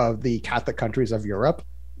of the Catholic countries of Europe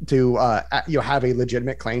to have a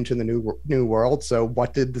legitimate claim to the new world. So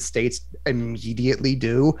what did the states immediately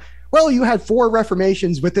do? Well, you had 4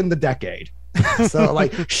 reformations within the decade. So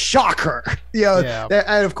shocker,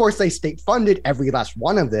 and of course they state funded every last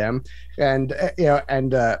one of them,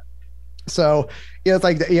 so it's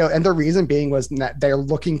and the reason being was that they're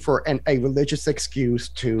looking for a religious excuse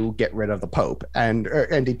to get rid of the Pope and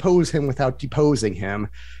depose him without deposing him,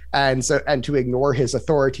 and to ignore his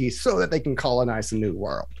authority so that they can colonize the new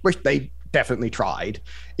world, which they definitely tried.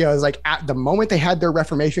 It's at the moment they had their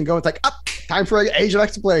Reformation go, it's time for an age of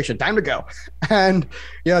exploration, time to go. And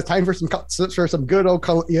it's time for some good old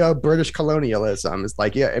British colonialism. It's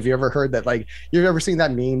have you ever heard that, you've ever seen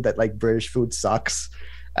that meme that British food sucks?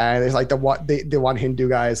 And it's the one Hindu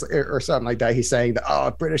guys or something like that. He's saying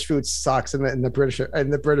that, British food sucks, and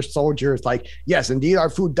the British soldier is yes, indeed, our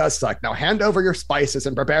food does suck. Now hand over your spices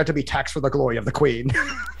and prepare to be taxed for the glory of the Queen.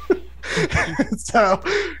 So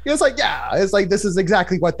it's like, yeah, it's like, this is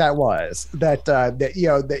exactly what that was. The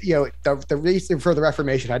reason for the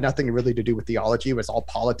Reformation had nothing really to do with theology. It was all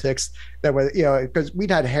politics. That was, because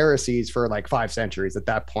we'd had heresies for like 5 centuries at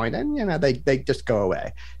that point, and they just go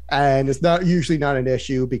away, and it's not usually not an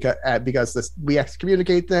issue because we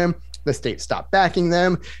excommunicate them. The state stopped backing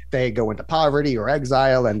them. They go into poverty or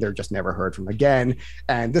exile, and they're just never heard from again.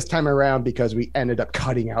 And this time around, because we ended up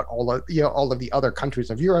cutting out all of the other countries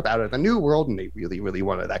of Europe out of the New World, and they really, really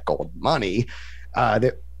wanted that gold money,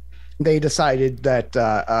 they decided that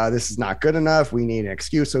this is not good enough. We need an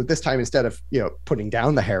excuse. So this time, instead of putting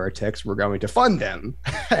down the heretics, we're going to fund them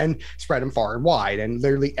and spread them far and wide. And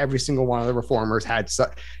literally every single one of the reformers had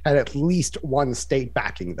at least one state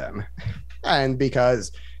backing them, and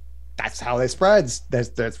because that's how it spreads.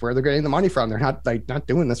 That's where they're getting the money from. They're not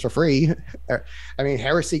doing this for free. I mean,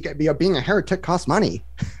 heresy, being a heretic costs money.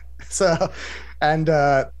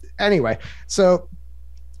 Anyway, so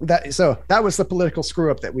that was the political screw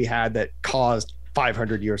up that we had that caused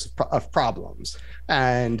 500 years of problems.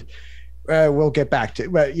 And we'll get back to,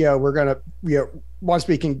 but we're gonna once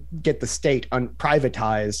we can get the state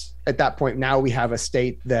privatized, at that point now we have a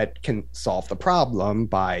state that can solve the problem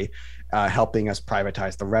by helping us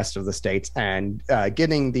privatize the rest of the states and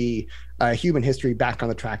getting the human history back on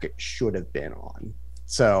the track it should have been on.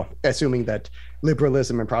 So assuming that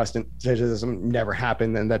liberalism and Protestantism never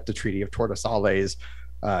happened, and that the Treaty of Tordesillas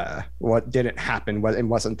what didn't happen, it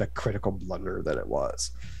wasn't the critical blunder that it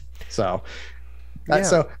was. So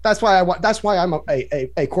that's why I'm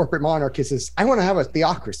a corporate monarchist. Is I want to have a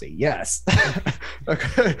theocracy. Yes.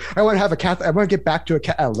 Okay. I want to have I want to get back to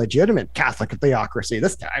a legitimate Catholic theocracy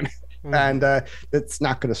this time. And it's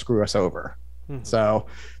not going to screw us over. So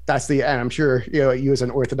and I'm sure you as an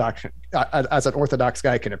Orthodox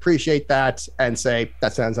guy can appreciate that and say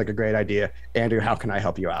that sounds like a great idea. Andrew, how can I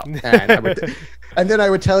help you out? And then I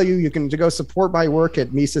would tell you can go support my work at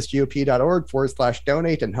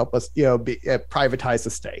misisgop.org/donate and help us privatize the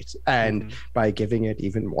state, and by giving it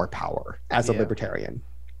even more power as a libertarian.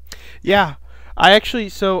 Yeah.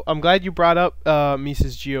 I'm glad you brought up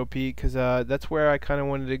Mises GOP, because that's where I kind of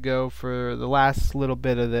wanted to go for the last little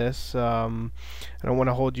bit of this. I don't want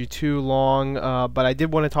to hold you too long, but I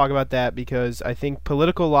did want to talk about that because I think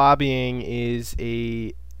political lobbying is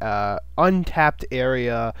a untapped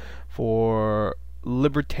area for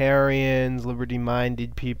libertarians,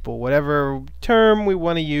 liberty-minded people, whatever term we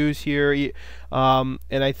want to use here. And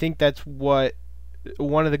I think that's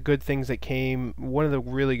one of the really good things that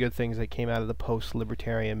came out of the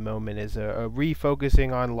post-libertarian moment is a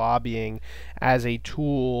refocusing on lobbying as a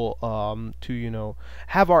tool to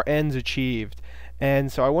have our ends achieved.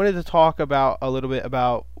 And so I wanted to talk a little bit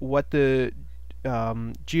about what the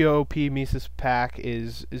GOP Mises PAC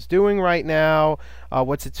is doing right now,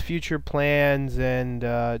 what's its future plans, and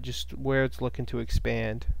just where it's looking to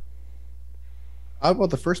expand. Well,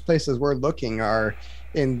 the first places we're looking are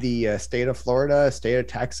in the state of Florida, state of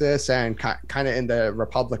Texas, and kind of in the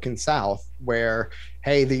Republican South, where,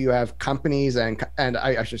 you have companies and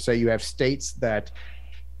I should say you have states that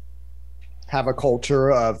have a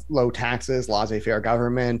culture of low taxes, laissez-faire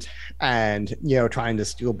government, and trying to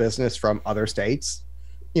steal business from other states.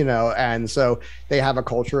 And so they have a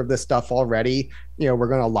culture of this stuff already. We're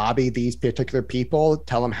going to lobby these particular people,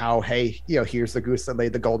 tell them how, here's the goose that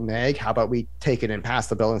laid the golden egg. How about we take it and pass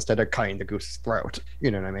the bill instead of cutting the goose's throat?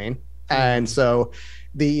 You know what I mean? And so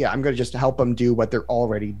I'm going to just help them do what they're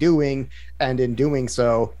already doing. And in doing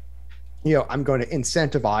so, I'm going to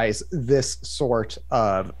incentivize this sort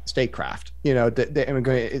of statecraft. I'm going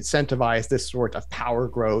to incentivize this sort of power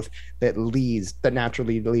growth that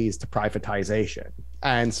naturally leads to privatization.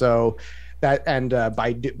 And so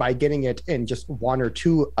by getting it in just one or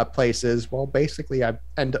two places, well, basically I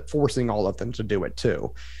end up forcing all of them to do it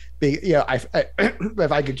too.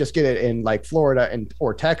 If I could just get it in like Florida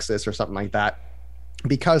or Texas or something like that,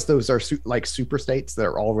 because those are super states that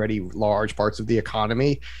are already large parts of the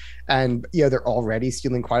economy, and they're already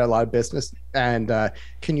stealing quite a lot of business. And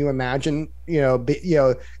can you imagine,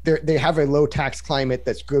 they have a low tax climate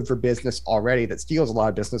that's good for business already, that steals a lot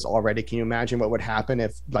of business already. Can you imagine what would happen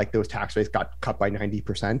if those tax rates got cut by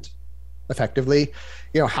 90%? Effectively,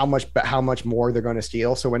 how much more they're going to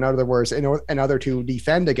steal. So in other words, in order to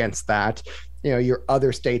defend against that, your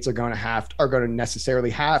other states are going to necessarily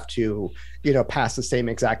have to, pass the same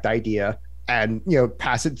exact idea and,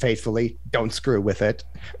 pass it faithfully. Don't screw with it,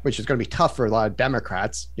 which is going to be tough for a lot of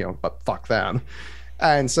Democrats, but fuck them.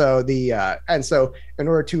 And so in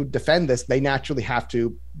order to defend this, they naturally have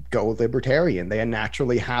to go libertarian. They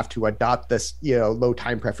naturally have to adopt this, low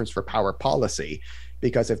time preference for power policy.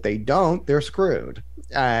 Because if they don't, they're screwed.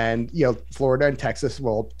 and Florida and Texas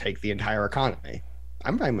will take the entire economy.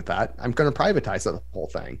 I'm fine with that. I'm going to privatize the whole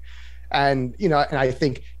thing. And and I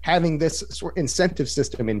think having this sort of incentive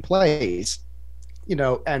system in place,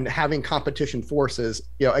 and having competition forces,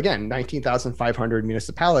 again, 19,500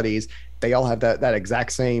 municipalities, they all have that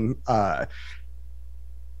exact same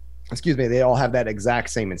they all have that exact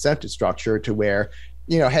same incentive structure to where,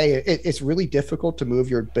 hey, it's really difficult to move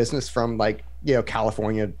your business from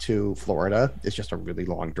California to Florida. It's just a really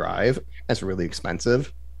long drive. It's really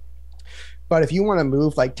expensive. But if you want to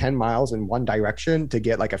move 10 miles in one direction to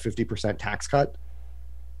get a 50% tax cut,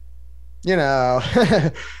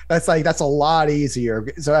 that's a lot easier.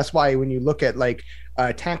 So that's why when you look at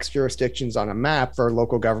tax jurisdictions on a map for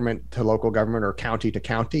local government to local government or county to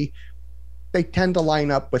county, they tend to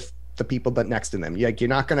line up with the people that next to them. You're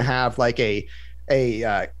not going to have a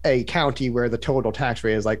county where the total tax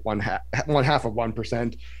rate is one half of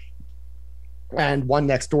 1%. And one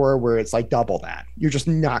next door where it's double that. You're just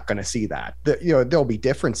not going to see that. There'll be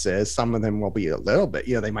differences. Some of them will be a little bit,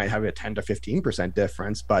 they might have a 10 to 15%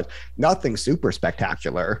 difference, but nothing super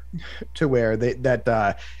spectacular to where they're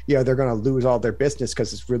going to lose all their business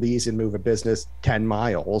because it's really easy to move a business 10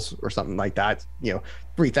 miles or something like that.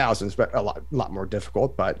 3,000 is a lot more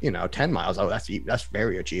difficult, but 10 miles, that's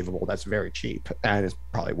very achievable. That's very cheap, and it's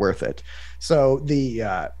probably worth it. So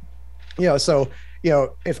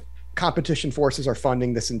if competition forces are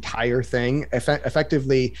funding this entire thing,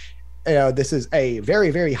 effectively, this is a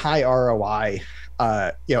very, very high ROI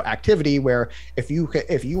activity where if you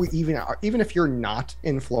even if you're not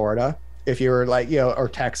in Florida, if you're or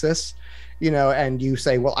Texas, and you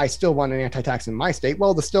say, well, I still want an anti-tax in my state,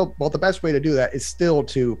 the best way to do that is still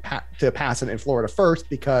to pass it in Florida first,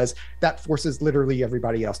 because that forces literally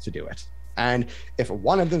everybody else to do it. And if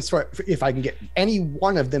I can get any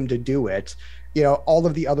one of them to do it, all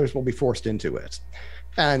of the others will be forced into it.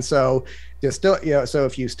 And so so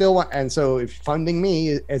if you still want, and so if funding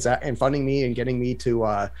me and getting me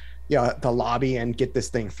to the lobby and get this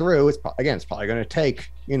thing through, it's probably going to take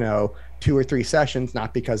 2 or 3 sessions,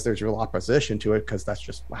 not because there's real opposition to it, because that's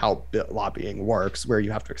just how lobbying works, where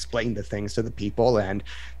you have to explain the things to the people, and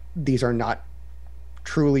these are not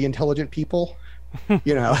truly intelligent people.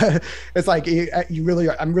 It's I'm really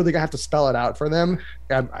gonna have to spell it out for them,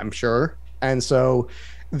 I'm sure. And so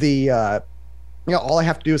all I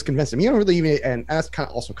have to do is convince them. You don't really even, and that's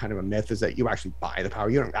also kind of a myth, is that you actually buy the power.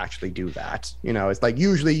 You don't actually do that. It's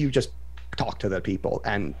usually you just talk to the people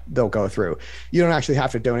and they'll go through. You don't actually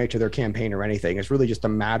have to donate to their campaign or anything. It's really just a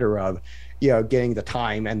matter of, getting the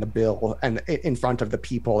time and the bill and in front of the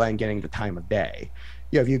people and getting the time of day.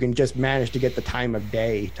 If you can just manage to get the time of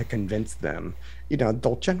day to convince them,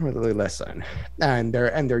 they'll generally listen. And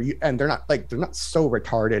they're not they're not so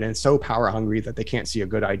retarded and so power hungry that they can't see a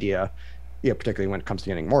good idea, particularly when it comes to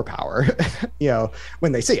getting more power,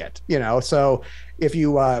 when they see it, So if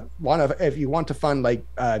you want to fund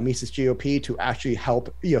Mises GOP to actually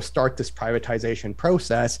help, start this privatization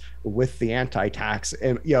process with the anti-tax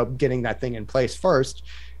and, getting that thing in place first,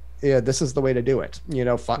 this is the way to do it.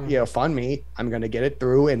 Fund me. I'm going to get it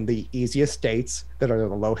through in the easiest states that are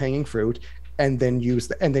the low-hanging fruit, and then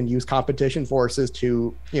use competition forces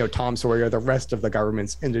to, Tom Sawyer, the rest of the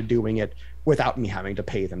governments, into doing it without me having to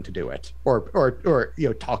pay them to do it, or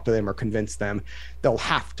talk to them or convince them. They'll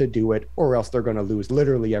have to do it, or else they're going to lose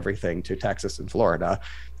literally everything to Texas and Florida.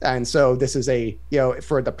 And so this is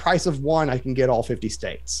for the price of one, I can get all 50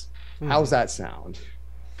 states. How's that sound?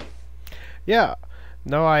 Yeah.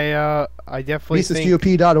 No, I definitely think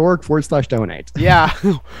MisesGOP.org/donate. Yeah.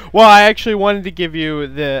 Well, I actually wanted to give you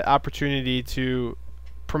the opportunity to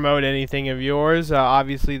promote anything of yours.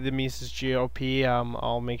 Obviously, the Mises GOP,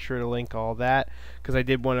 I'll make sure to link all that, because I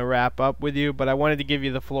did want to wrap up with you. But I wanted to give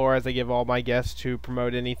you the floor, as I give all my guests, to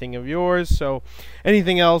promote anything of yours. So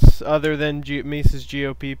anything else other than Mises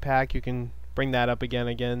GOP PAC, you can bring that up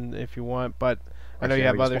again if you want. But I know you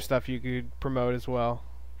have other stuff you could promote as well.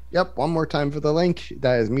 Yep, one more time for the link.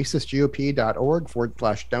 That is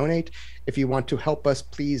MisesGOP.org/donate. If you want to help us,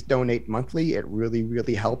 please donate monthly. It really,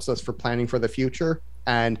 really helps us for planning for the future.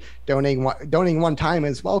 And donating one time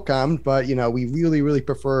is welcome, but we really, really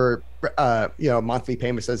prefer monthly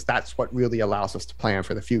payments, as that's what really allows us to plan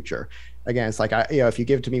for the future. Again, it's if you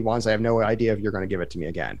give it to me once, I have no idea if you're going to give it to me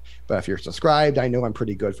again. But if you're subscribed, I know I'm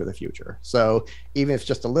pretty good for the future. So even if it's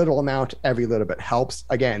just a little amount, every little bit helps.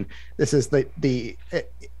 Again, this is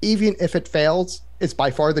even if it fails, it's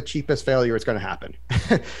by far the cheapest failure it's going to happen.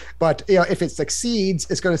 But if it succeeds,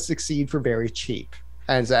 it's going to succeed for very cheap.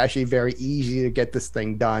 And it's actually very easy to get this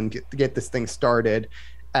thing done, get this thing started.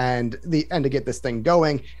 and to get this thing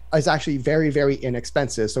going is actually very, very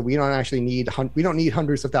inexpensive. So we don't actually need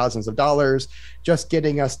hundreds of thousands of dollars. Just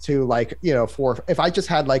getting us to like, if I just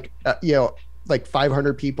had like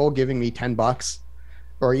 500 people giving me $10,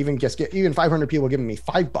 or even 500 people giving me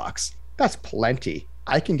 $5, that's plenty.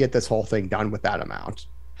 I can get this whole thing done with that amount.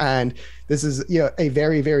 And this is a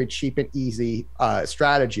very, very cheap and easy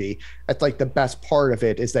strategy. That's like the best part of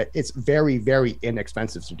it, is that it's very, very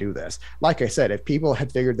inexpensive to do this. Like I said, if people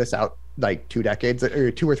had figured this out like 2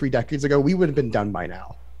 or 3 decades ago, we would have been done by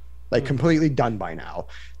now, like completely done by now.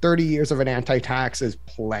 30 years of an anti-tax is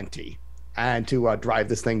plenty, and to drive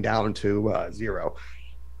this thing down to 0.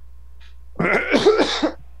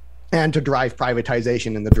 And to drive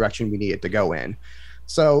privatization in the direction we need it to go in.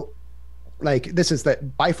 So like, this is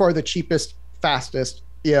by far the cheapest, fastest,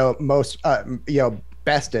 most,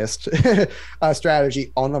 bestest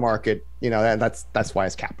strategy on the market. And that's why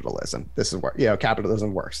it's capitalism. This is where,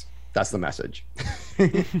 capitalism works. That's the message.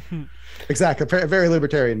 Exactly. Very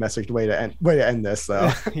libertarian message. Way to end this,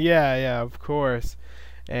 though. Yeah, of course.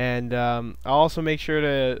 And I'll also make sure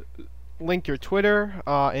to link your Twitter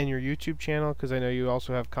and your YouTube channel, because I know you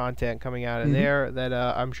also have content coming out of there that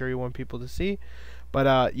I'm sure you want people to see.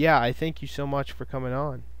 But yeah, I thank you so much for coming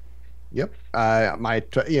on. Yep. My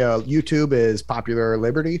YouTube is Popular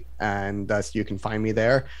Liberty, and you can find me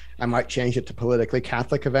there. I might change it to Politically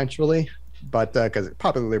Catholic eventually, but because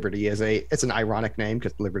Popular Liberty it's an ironic name,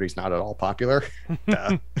 because liberty's not at all popular.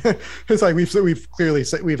 It's like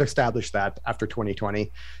we've established that after 2020.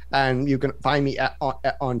 And you can find me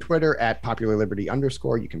on Twitter at Popular Liberty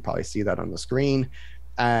 _. You can probably see that on the screen.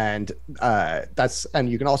 And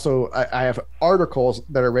you can also, I have articles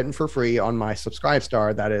that are written for free on my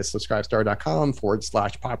Subscribestar. That is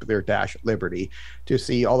subscribestar.com/popular-liberty, to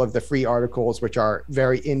see all of the free articles, which are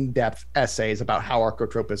very in-depth essays about how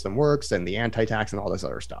Archotropism works and the anti-tax and all this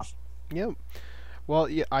other stuff. Yep. Well,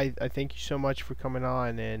 yeah, I thank you so much for coming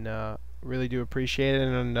on, and really do appreciate it.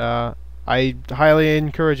 And I highly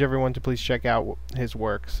encourage everyone to please check out his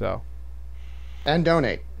work. And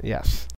donate. Yes.